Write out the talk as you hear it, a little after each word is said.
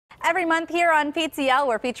Every month here on PTL,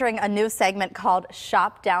 we're featuring a new segment called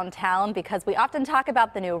Shop Downtown because we often talk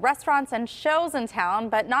about the new restaurants and shows in town,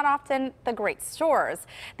 but not often the great stores.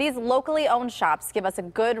 These locally owned shops give us a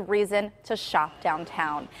good reason to shop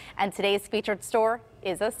downtown. And today's featured store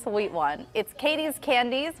is a sweet one. It's Katie's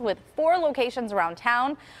Kandies with 4 locations around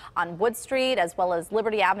town on Wood Street, as well as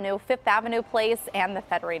Liberty Avenue, Fifth Avenue Place, and the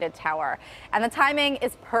Federated Tower. And the timing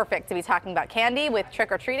is perfect to be talking about candy with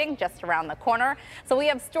trick-or-treating just around the corner. So we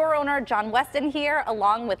have store owner John Weston here,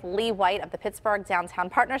 along with Leigh of the Pittsburgh Downtown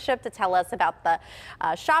Partnership, to tell us about the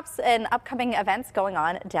shops and upcoming events going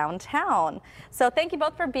on downtown. So thank you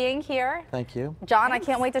both for being here. Thank you. John, thanks.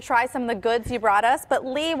 I can't wait to try some of the goods you brought us. But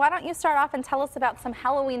Leigh, why don't you start off and tell us about some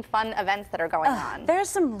Halloween fun events that are going on? There's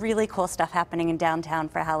some really cool stuff happening in downtown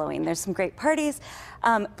for Halloween. There's some great parties,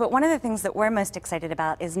 but one of the things that we're most excited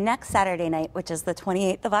about is next Saturday night, which is the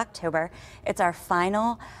 28th of October. It's our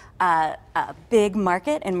final big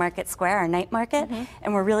market in Market Square, our night market,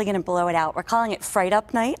 and we're really going to blow it out. We're calling it Fright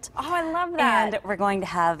Up Night. Oh, I love that. And we're going to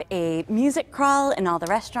have a music crawl in all the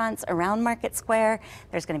restaurants around Market Square.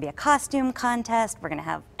 There's going to be a costume contest. We're going to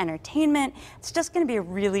have entertainment. It's just going to be a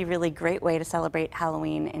really, really great way to celebrate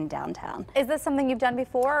Halloween in downtown. Is this something you've done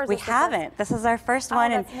before? Or is we haven't. This is our first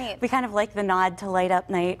one, and neat. We kind of like the nod to Light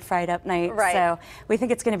Up Night, Fright Up Night. Right. So we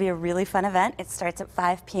think it's going to be a really fun event. It starts at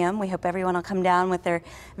 5 p.m. We hope everyone will come down with their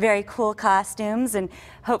very cool costumes, and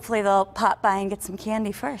hopefully they'll pop by and get some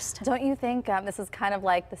candy first. Don't you think this is kind of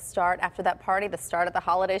like the start after that party, the start of the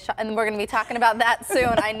holiday shop? And we're going to be talking about that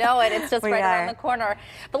soon. I know it. It's just right around the corner.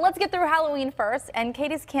 But let's get through Halloween first. And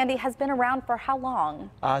Katie's Candy has been around for how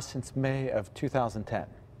long? Since May of 2010.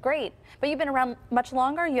 Great. But you've been around much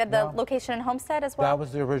longer? You had the location in Homestead as well? That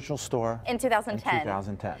was the original store. In 2010? In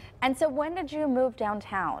 2010. And so when did you move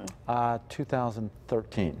downtown?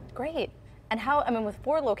 2013. Great. And how, I mean, with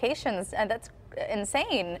 4 locations, and that's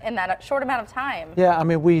insane in that short amount of time. Yeah, I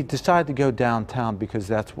mean, we decided to go downtown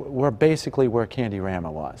because we're basically where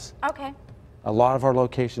Candy-Rama was. Okay. A lot of our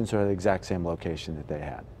locations are the exact same location that they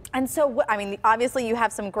had. And so, I mean, obviously you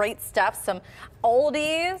have some great stuff, some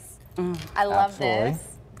oldies. I love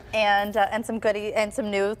this. And some goodie and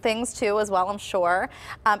some new things too as well, I'm sure.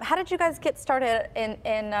 How did you guys get started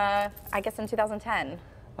in I guess in 2010?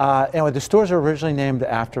 Anyway, the stores are originally named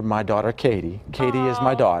after my daughter, Katie. Katie is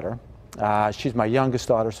my daughter. She's my youngest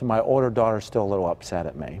daughter, so my older daughter's still a little upset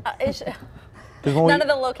at me. None of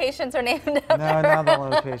the locations are named after No, none of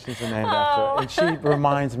the locations are named after her. And she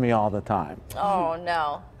reminds me all the time. Oh,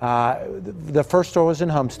 no. The first store was in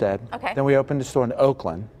Homestead. Okay. Then we opened a store in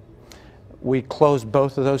Oakland. We closed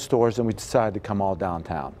both of those stores and we decided to come all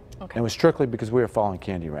downtown. Okay. And it was strictly because we were following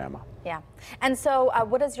Candy-Rama. Yeah. And so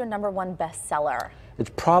what is your #1 bestseller? It's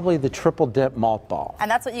probably the triple dip malt ball. And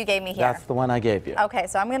that's what you gave me here. That's the one I gave you. Okay,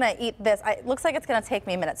 so I'm going to eat this. It looks like it's going to take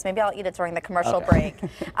me minutes. Maybe I'll eat it during the commercial break.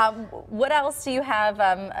 What else do you have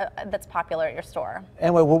that's popular at your store?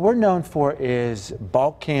 Anyway, what we're known for is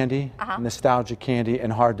bulk candy, nostalgic candy,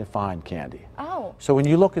 and hard to find candy. Oh. So when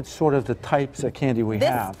you look at sort of the types of candy we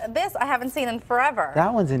have. This I haven't seen in forever.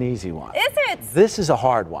 That one's an easy one. Is it? This is a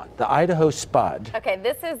hard one. The Idaho Spud. Okay,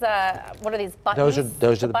 this is what are these buttons?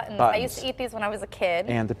 Those are the buttons. I used to eat these when I was a kid.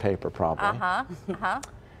 And the paper, probably.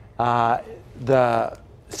 The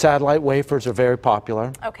satellite wafers are very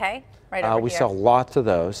popular. Okay, right over we here. sell lots of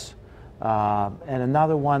those. And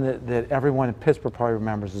another one that everyone in Pittsburgh probably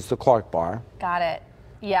remembers is the Clark bar. Got it.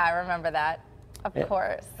 Yeah, I remember that. Of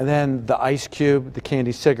course. And then the Ice Cube, the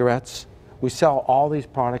candy cigarettes. We sell all these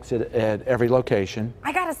products at every location.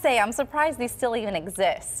 I gotta say, I'm surprised these still even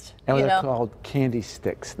exist. And they're called candy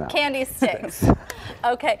sticks now. Candy sticks.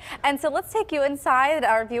 Okay, and so let's take you inside,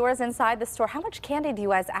 our viewers inside the store. How much candy do you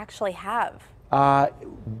guys actually have?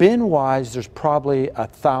 Bin-wise, there's probably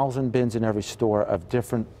 1,000 bins in every store of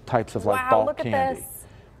different types of like bulk candy. Wow, look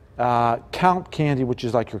at this. Count candy, which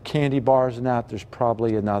is like your candy bars and that, there's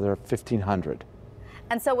probably another 1,500.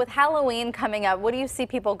 And so with Halloween coming up, what do you see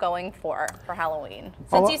people going for Halloween?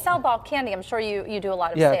 Since you sell bulk candy, I'm sure you do a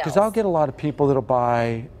lot of sales. Yeah, because I'll get a lot of people that'll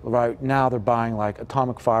buy, right now they're buying like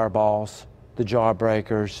atomic fireballs, the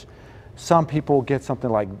Jawbreakers. Some people will get something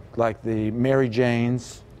like the Mary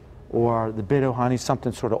Janes or the Bit Honey,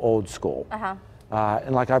 something sort of old school.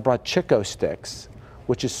 And like I brought Chico sticks,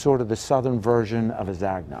 which is sort of the southern version of a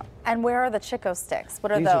Zagnut. And where are the Chico sticks?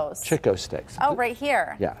 What are These those? Are Chico sticks. Oh, right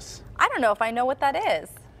here. Yes. I don't know if I know what that is.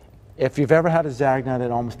 If you've ever had a Zagnut, it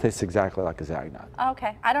almost tastes exactly like a Zagnut.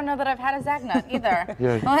 Okay. I don't know that I've had a Zagnut either.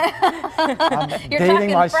 I'm You're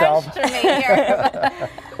dating myself. French to me here.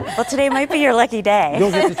 Well, today might be your lucky day. You'll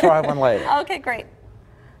get to try one later. Okay, great.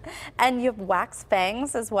 And you have wax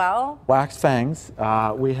fangs as well. Wax fangs.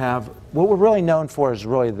 We have, what we're really known for is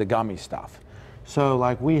really the gummy stuff. So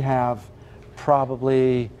like we have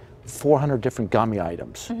probably 400 different gummy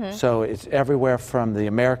items. So it's everywhere from the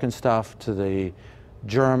American stuff to the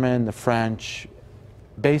German, the French.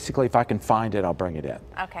 Basically, if I can find it, I'll bring it in.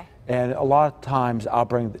 Okay. And a lot of times I'll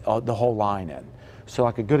bring the whole line in. So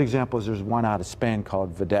like a good example is there's one out of Spain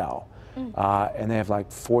called Vidal. And they have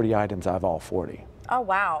like 40 items. I have all 40. Oh,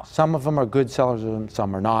 wow. Some of them are good sellers and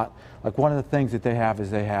some are not. Like one of the things that they have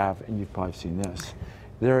is they have, and you've probably seen this,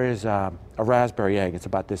 there is a raspberry egg. It's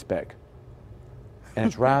about this big. And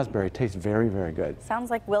it's raspberry. It tastes very, very good. Sounds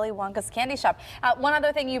like Willy Wonka's candy shop. One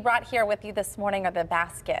other thing you brought here with you this morning are the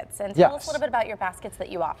baskets. And tell us a little bit about your baskets that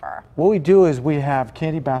you offer. What we do is we have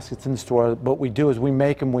candy baskets in the store. What we do is we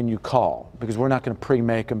make them when you call, because we're not going to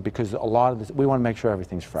pre-make them, because a lot of this, we want to make sure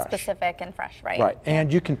everything's fresh. Specific and fresh, right? Right.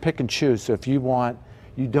 And you can pick and choose. So if you want,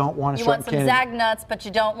 you don't want a certain want some candy. Zag nuts, but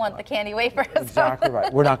you don't want the candy wafers. Exactly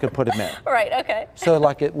right. We're not going to put them in. Right, okay. So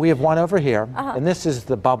like we have one over here, and this is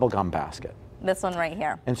the bubble gum basket. This one right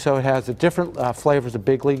here. And so it has the different flavors of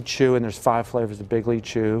Big League Chew, and there's 5 flavors of Big League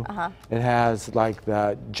Chew. It has like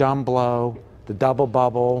the Jumbo, the Double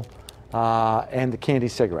Bubble, and the candy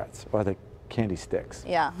cigarettes, or the candy sticks.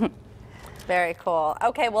 Yeah. Very cool.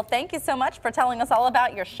 Okay, well, thank you so much for telling us all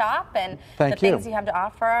about your shop and the things you have to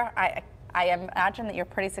offer. I imagine that you're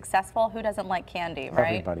pretty successful. Who doesn't like candy,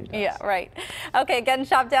 right? Everybody does. Yeah, right. Okay, again,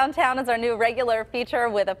 Shop Downtown is our new regular feature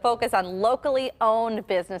with a focus on locally owned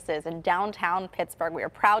businesses in downtown Pittsburgh. We are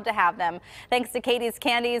proud to have them. Thanks to Katie's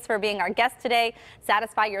Kandies for being our guest today.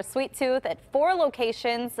 Satisfy your sweet tooth at 4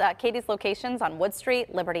 locations, Katie's locations on Wood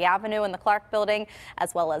Street, Liberty Avenue in the Clark Building,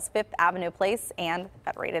 as well as 5th Avenue Place and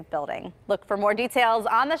Federated Building. Look for more details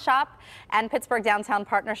on the shop and Pittsburgh Downtown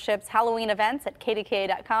Partnerships Halloween events at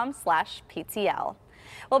kdka.com/PTL.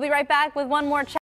 We'll be right back with one more